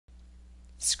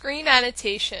Screen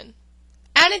annotation.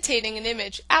 Annotating an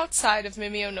image outside of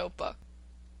Mimio Notebook.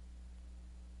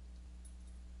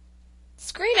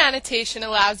 Screen annotation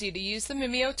allows you to use the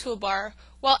Mimio toolbar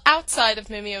while outside of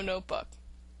Mimio Notebook.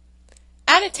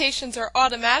 Annotations are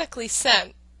automatically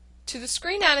sent to the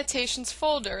Screen Annotations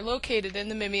folder located in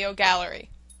the Mimio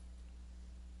gallery.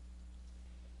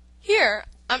 Here,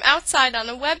 I'm outside on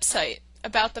a website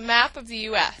about the map of the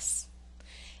U.S.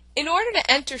 In order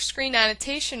to enter screen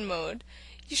annotation mode,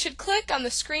 you should click on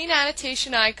the screen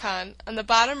annotation icon on the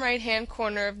bottom right-hand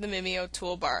corner of the Mimio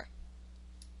toolbar.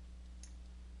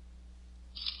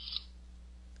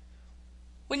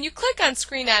 When you click on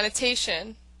screen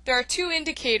annotation, there are two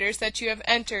indicators that you have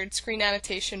entered screen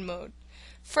annotation mode.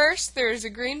 First, there is a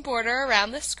green border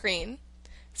around the screen.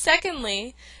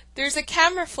 Secondly, there's a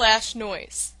camera flash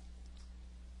noise.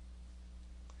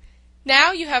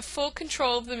 Now you have full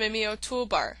control of the Mimio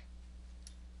toolbar.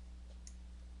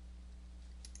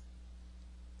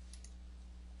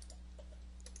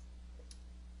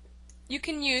 You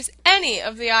can use any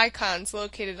of the icons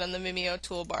located on the Mimio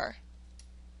toolbar.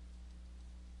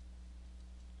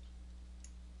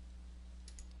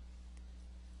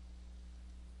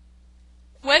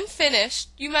 When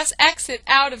finished, you must exit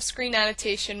out of screen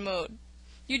annotation mode.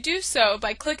 You do so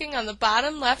by clicking on the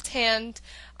bottom left-hand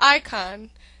icon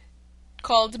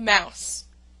called mouse.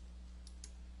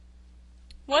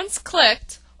 Once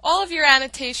clicked, all of your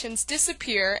annotations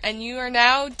disappear and you are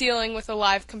now dealing with a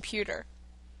live computer.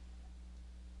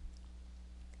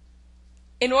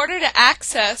 In order to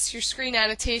access your screen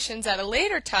annotations at a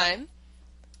later time,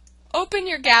 open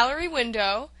your gallery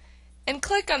window and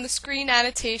click on the Screen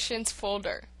Annotations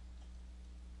folder.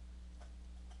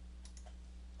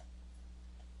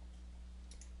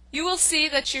 You will see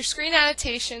that your screen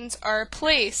annotations are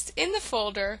placed in the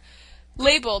folder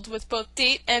labeled with both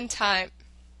date and time.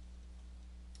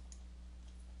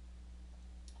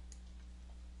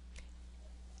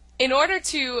 In order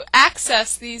to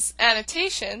access these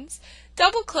annotations,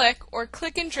 double-click or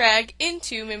click and drag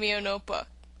into Mimio Notebook.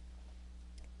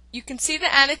 You can see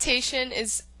the annotation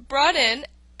is brought in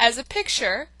as a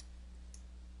picture,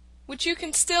 which you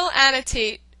can still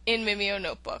annotate in Mimio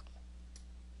Notebook.